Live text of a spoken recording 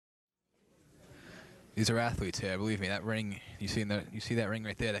These are athletes here. Believe me, that ring you see that ring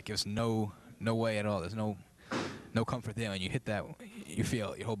right there. That gives no way at all. There's no comfort there. When you hit that, you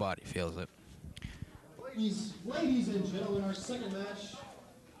feel it. Your whole body feels it. Ladies and gentlemen, our second match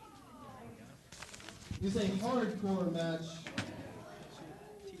is a hardcore match.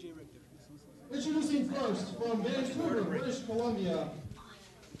 Introducing first from Vancouver, British Columbia,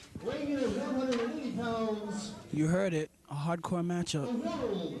 weighing in at 180 pounds. You heard it, a hardcore matchup. The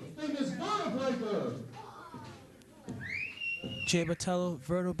world famous Vertabreaker. Jay Botelho,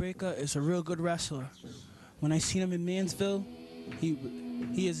 Vertabreaker, is a real good wrestler. When I seen him in Mansville, he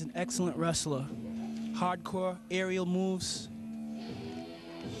is an excellent wrestler. Hardcore aerial moves.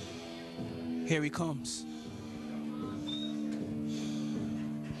 Here he comes.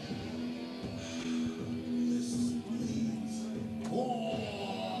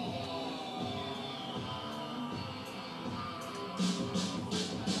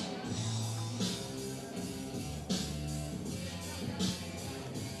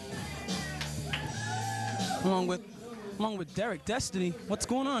 Along with Derek Destiny. What's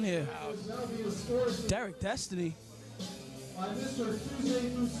going on here? Derek Destiny. Tuesday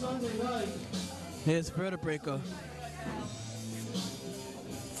through Sunday night. Here's Vertabreaker.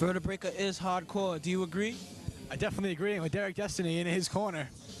 Vertabreaker is hardcore. Do you agree? I definitely agree with Derek Destiny in his corner.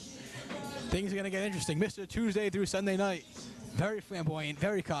 Things are going to get interesting. Mr. Tuesday through Sunday night. Very flamboyant,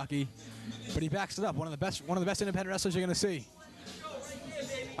 very cocky, but he backs it up. One of the best independent wrestlers you're going to see.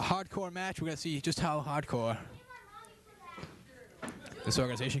 A hardcore match. We're going to see just how hardcore this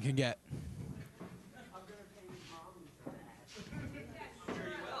organization can get.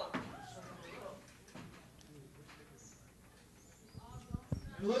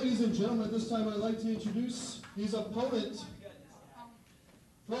 Ladies and gentlemen, at this time I'd like to introduce his opponent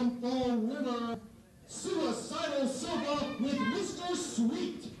from Fall River, Suicidal Silva with Mr.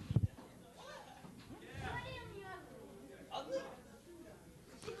 Sweet.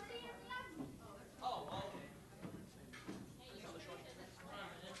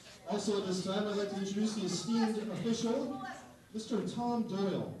 Also at this time I'd like to introduce the esteemed official, Mr. Tom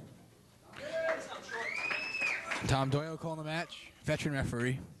Doyle. Tom Doyle calling the match. Veteran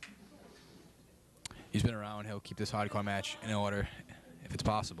referee. He's been around. He'll keep this hardcore match in order if it's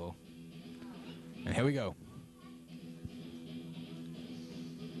possible. And here we go.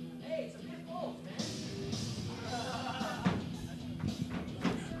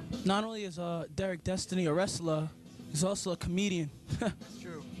 Not only is Derek Destiny a wrestler, he's also a comedian. That's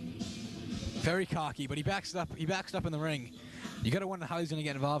true. Very cocky, but he backs it up. He backs it up in the ring. You gotta wonder how he's gonna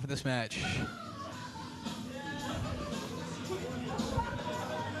get involved in this match.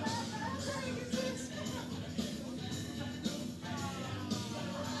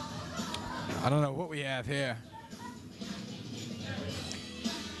 I don't know what we have here.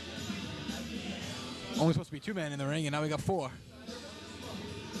 Only supposed to be 2 men in the ring, and now we got 4.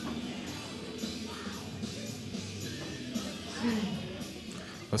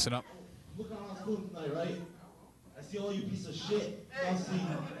 Listen up. Look on our phone tonight, right? I see all you piece of shit. I see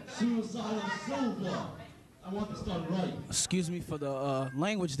Suicidal Silva. I want this done right. Excuse me for the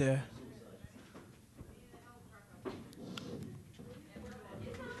language there.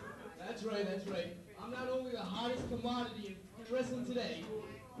 That's right, that's right. I'm not only the hottest commodity in wrestling today,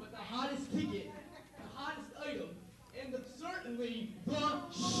 but the hottest ticket, the hottest item, and certainly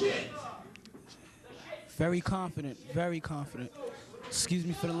the shit! Very confident, very confident. Excuse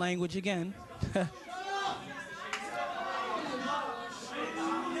me for the language again.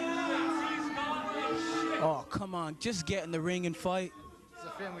 Oh, come on, just get in the ring and fight. It's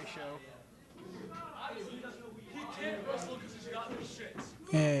a family show.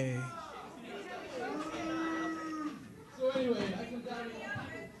 Hey. So anyway, I come down here.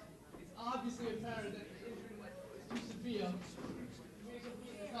 It's obviously apparent that it's too severe. It's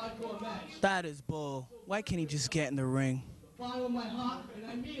a hardcore match. That is bull. Why can't he just get in the ring? Follow my heart, and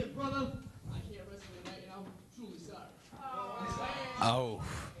I mean it, brother. I can't wrestle tonight, and I'm truly sorry. Oh.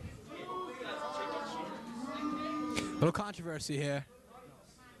 Little controversy here.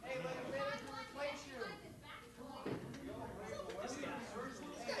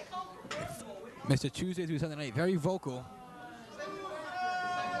 Mr. Tuesday through Sunday night, very vocal.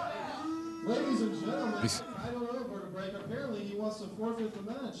 Ladies and gentlemen, I don't know Vertabreaker. Apparently he wants to forfeit the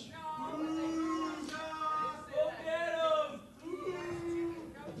match.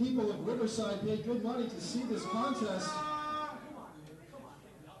 The people of Riverside paid good money to see this contest.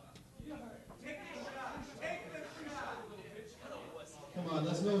 Come on,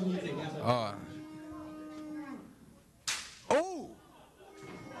 there's no need for that. Oh!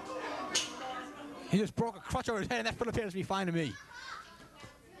 He just broke a crutch over his head, and that still appears to be fine to me.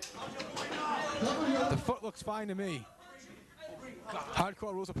 Cover your The foot looks fine to me.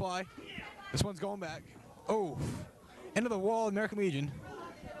 Hardcore rules apply. This one's going back. Oh, into the wall, American Legion.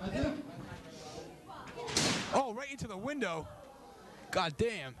 Oh, right into the window. God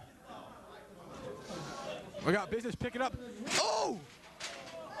damn. We got business picking up. Oh!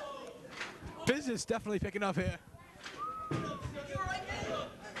 Business definitely picking up here.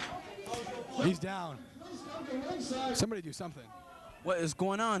 He's down. Somebody do something. What is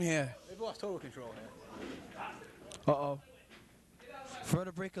going on here? They've lost total control here. Uh-oh.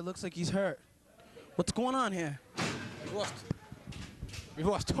 Vertabreaker looks like he's hurt. What's going on here? We've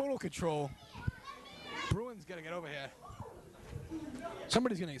lost total control. Bruin's got to get over here.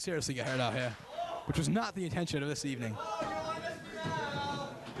 Somebody's going to seriously get hurt out here, which was not the intention of this evening.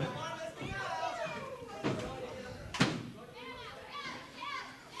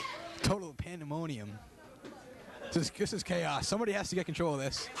 Total pandemonium. This is chaos. Somebody has to get control of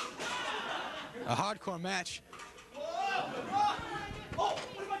this. A hardcore match.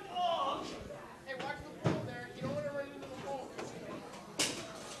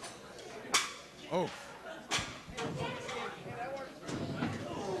 Oh.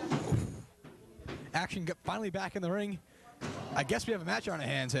 Action finally back in the ring. I guess we have a match on our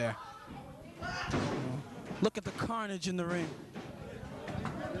hands here. Look at the carnage in the ring.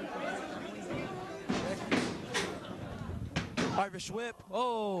 Irish whip.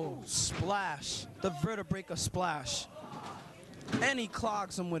 Oh, splash. The Vertabreaker splash. And he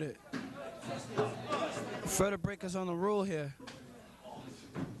clogs him with it. Vertabreaker's on the rule here.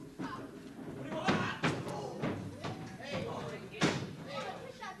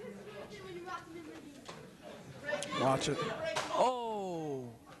 Watch it. Oh!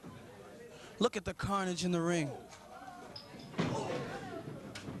 Look at the carnage in the ring.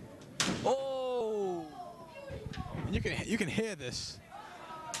 Oh! And you can hear this.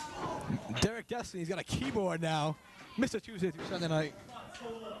 Derek Destiny's got a keyboard now. Mr. Tuesday through Sunday night.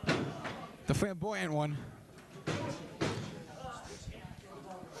 The flamboyant one.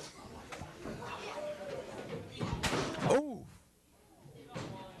 Oh!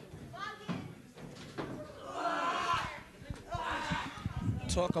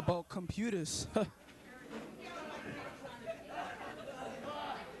 Talk about computers.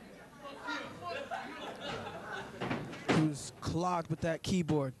 He was clogged with that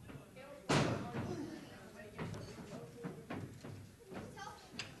keyboard.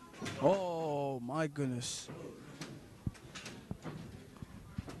 Oh my goodness.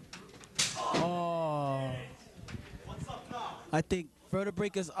 Oh. I think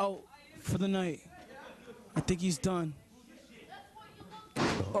Vertabreaker's out for the night. I think he's done.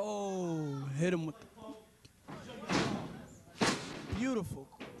 Oh, hit him with beautiful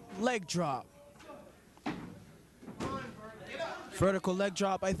leg drop. Vertical leg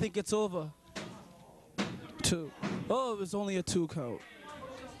drop. I think it's over. 2. Oh, it was only a 2 count.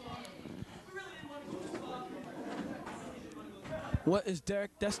 What is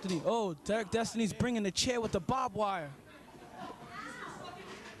Derek Destiny? Oh, Derek Destiny's bringing the chair with the barbed wire.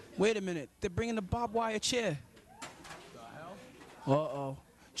 Wait a minute. They're bringing the barbed wire chair. Uh-oh.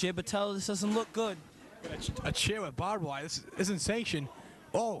 Jay Botelho, this doesn't look good. A chair with barbed wire. This isn't sanctioned.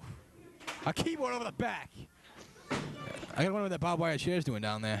 Oh, a keyboard over the back. I gotta wonder what that barbed wire chair's doing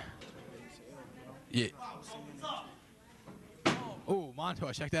down there. Yeah. Oh,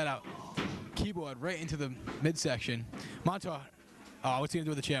 Martor, check that out. Keyboard right into the midsection. Martor. Oh, what's he gonna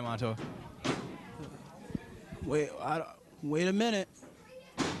do with the chair, Martor? Wait a minute.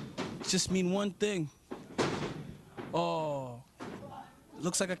 It just mean one thing. Oh.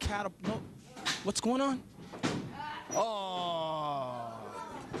 Looks like a catapult. No. What's going on? Oh.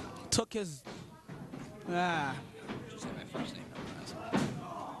 Took his. Ah.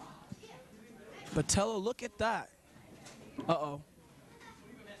 Botelho, look at that. Uh-oh.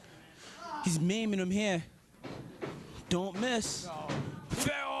 He's maiming him here. Don't miss.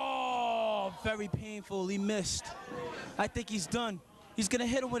 Oh, very painful. He missed. I think he's done. He's going to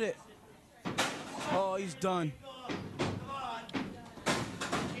hit him with it. Oh, he's done.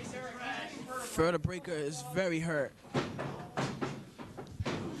 Vertabreaker is very hurt.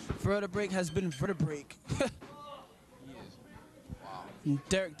 Vertabreaker has been Vertabreak.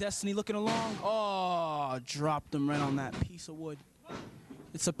 Derek Destiny looking along. Oh, dropped him right on that piece of wood.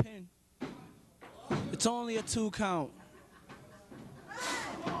 It's a pin. It's only a 2 count.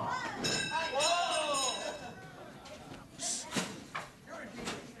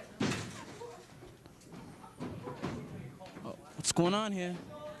 Oh, what's going on here?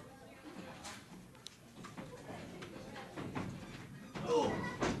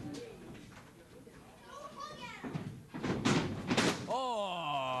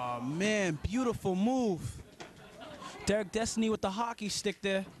 man, beautiful move. Derek Destiny with the hockey stick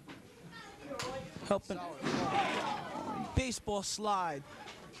there. Helping. Baseball slide.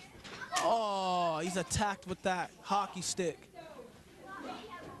 Oh, he's attacked with that hockey stick.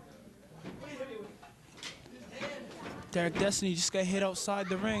 Derek Destiny just got hit outside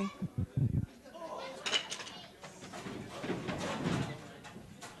the ring.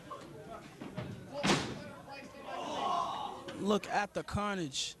 Look at the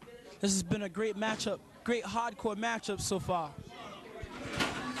carnage. This has been a great matchup, great hardcore matchup so far.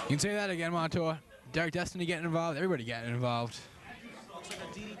 You can say that again, Martor. Derek Destiny getting involved, everybody getting involved.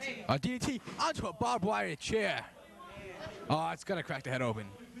 A DDT onto a barbed wire chair. Oh, it's gonna crack the head open.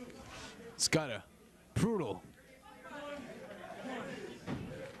 It's gotta. Brutal.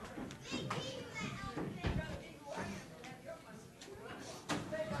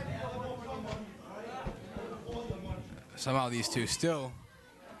 Somehow these two still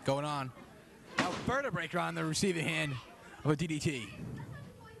going on. Now Vertabreaker on the receiving hand of a DDT.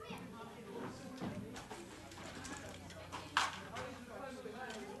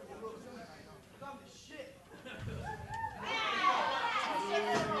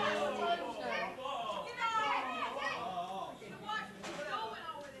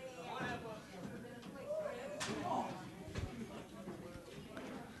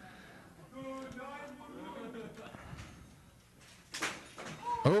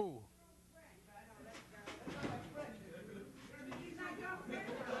 Oh.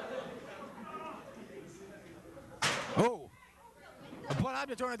 Oh. A blunt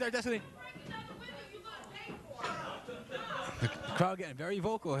object thrown at their Destiny. The crowd getting very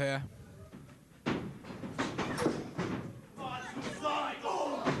vocal here.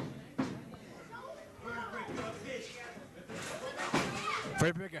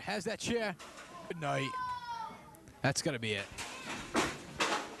 Vertabreaker has that chair. Good night. That's gonna be it.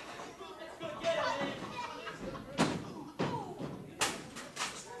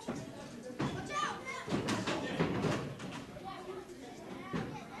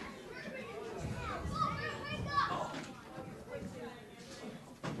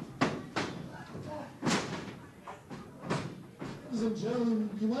 Ladies and gentlemen,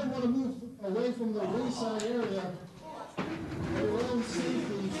 you might want to move away from the ringside area for your own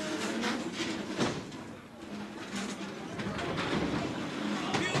safety.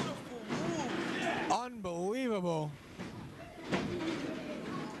 Unbelievable.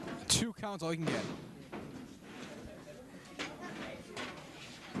 2 counts all he can get.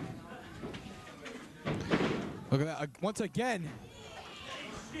 Look at that. Once again.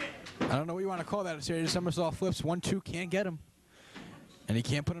 I don't know what you want to call that. A series of somersault flips. 1-2 can't get him. And he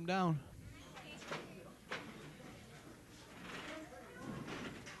can't put him down.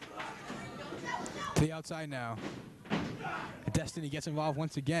 To the outside now. Destiny gets involved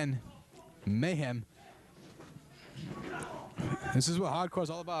once again. Mayhem. This is what hardcore is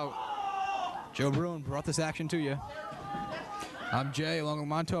all about. Joe Bruin brought this action to you. I'm Jay, along with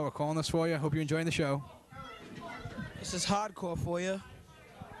Monto. We're calling this for you. Hope you're enjoying the show. This is hardcore for you.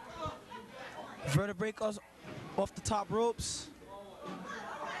 Vertabreaker's off the top ropes.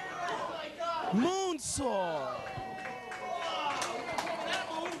 Moonsault.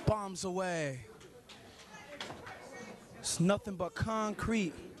 Bombs away. It's nothing but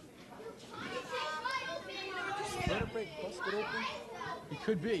concrete. Vertebrae busted open? It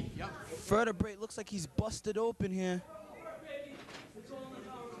could be. Yep. Vertebrae looks like he's busted open here.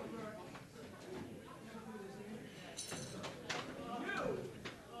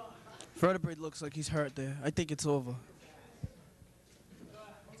 Vertebrae looks like he's hurt there. I think it's over.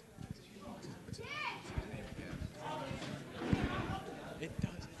 It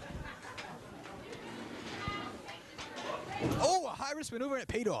does. Oh, a high-risk maneuver and it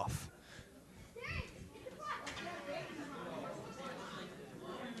paid off.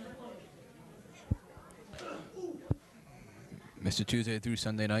 Mr. Tuesday through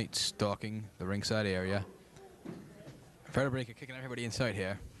Sunday night, stalking the ringside area. Vertabreaker kicking everybody inside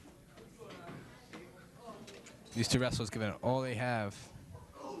here. These two wrestlers giving it all they have.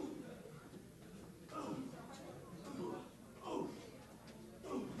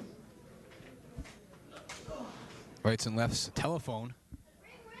 Rights and lefts, telephone.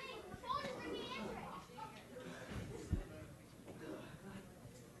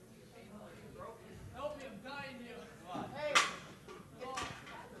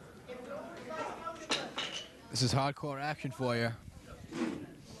 This is hardcore action for you.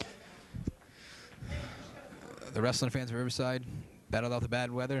 The wrestling fans of Riverside battled out the bad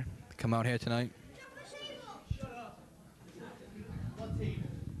weather to come out here tonight.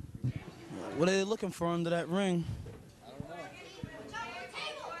 What are they looking for under that ring?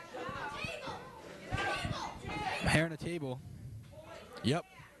 Hair on the table. Yep.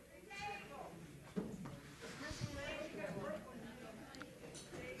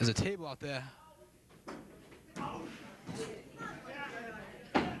 There's a table out there.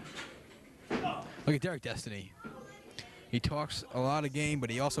 Look at Derek Destiny. He talks a lot of game, but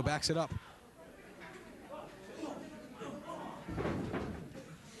he also backs it up.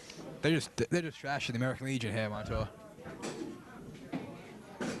 They're just trashing the American Legion here, Martor.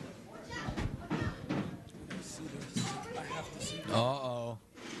 Uh-oh.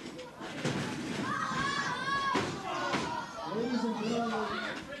 Ladies and gentlemen, I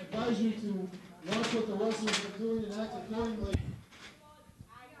advise you to watch what the wrestlers are doing and act accordingly.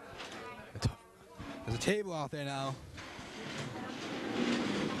 There's a table out there now.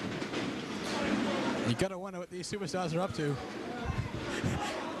 You gotta wonder what these superstars are up to.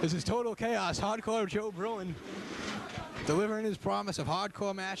 This is total chaos. Hardcore Joe Bruin delivering his promise of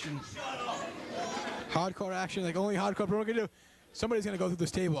hardcore match and hardcore action like only hardcore Bruin can do. Somebody's gonna go through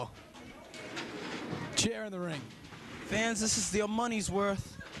this table. Chair in the ring. Fans, this is your money's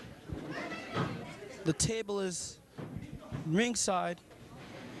worth. The table is ringside.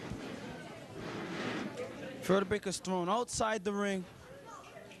 Vertabreaker's thrown outside the ring.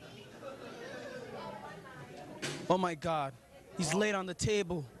 Oh my God, he's laid on the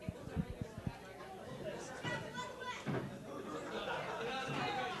table.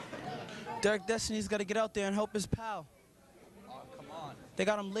 Derek Destiny's got to get out there and help his pal. Oh, come on. They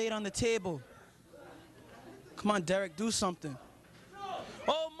got him laid on the table. Come on, Derek, do something.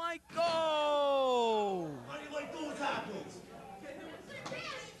 Oh, Michael! How do you like those apples?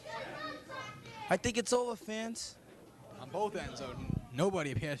 I think it's over, fans. On both ends, though,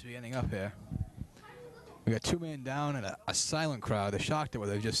 nobody appears to be ending up here. We got 2 men down and a silent crowd. They're shocked at what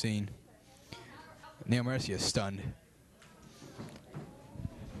they've just seen. Neil Mercier is stunned.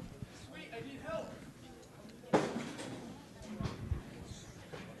 Sweet, I need help.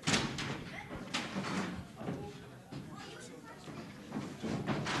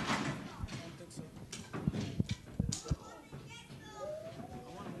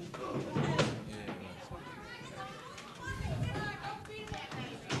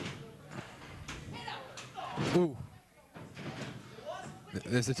 Ooh.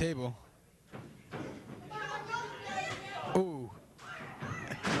 There's the table. Ooh.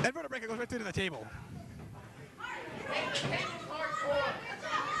 And Vertabreaker goes right through to the table.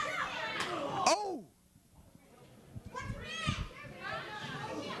 Oh!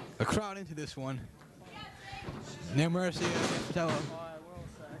 The crowd into this one. No mercy. Botelho.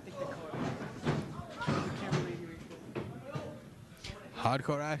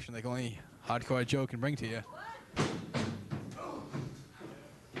 Hardcore action like only Hardcore Joe can bring to you.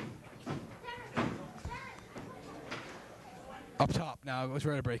 Up top now goes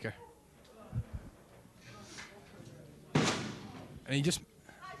Vertabreaker. And he just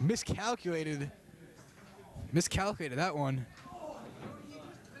miscalculated that one.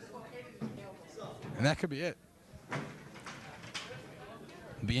 And that could be it.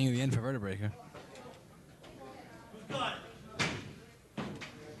 Beginning of the end for Vertabreaker.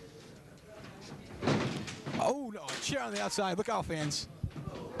 Oh no, a chair on the outside. Look out, fans.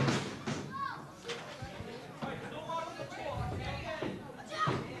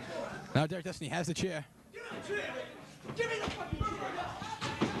 Now Derek Destiny has the chair. Give me the fucking chair.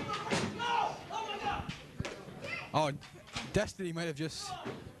 No! Oh my God! Oh, Destiny might have just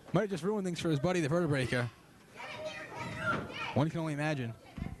ruined things for his buddy, the Vertabreaker. One can only imagine.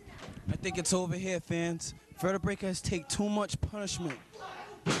 I think it's over here, fans. Vertabreaker has taken too much punishment.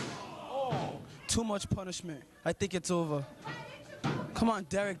 Too much punishment. I think it's over. Come on,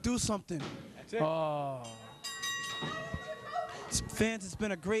 Derek, do something. That's it. Oh. Fans, it's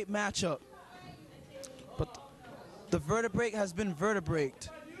been a great matchup. But the Vertabreak has been vertebraked.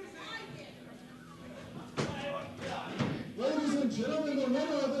 Ladies and gentlemen, the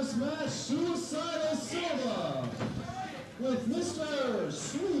winner of this match, Suicidal Silva, with Mr.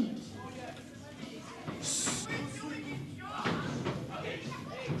 Sweet.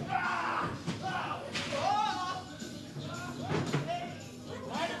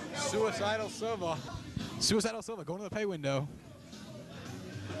 Suicidal Silva. Suicidal Silva going to the pay window.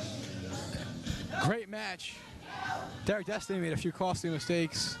 Great match. Derek Destiny made a few costly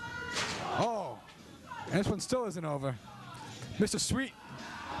mistakes. Oh, and this one still isn't over. Mr. Sweet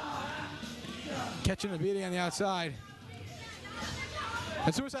catching a beating on the outside.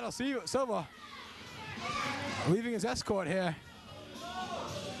 And Suicidal Silva leaving his escort here.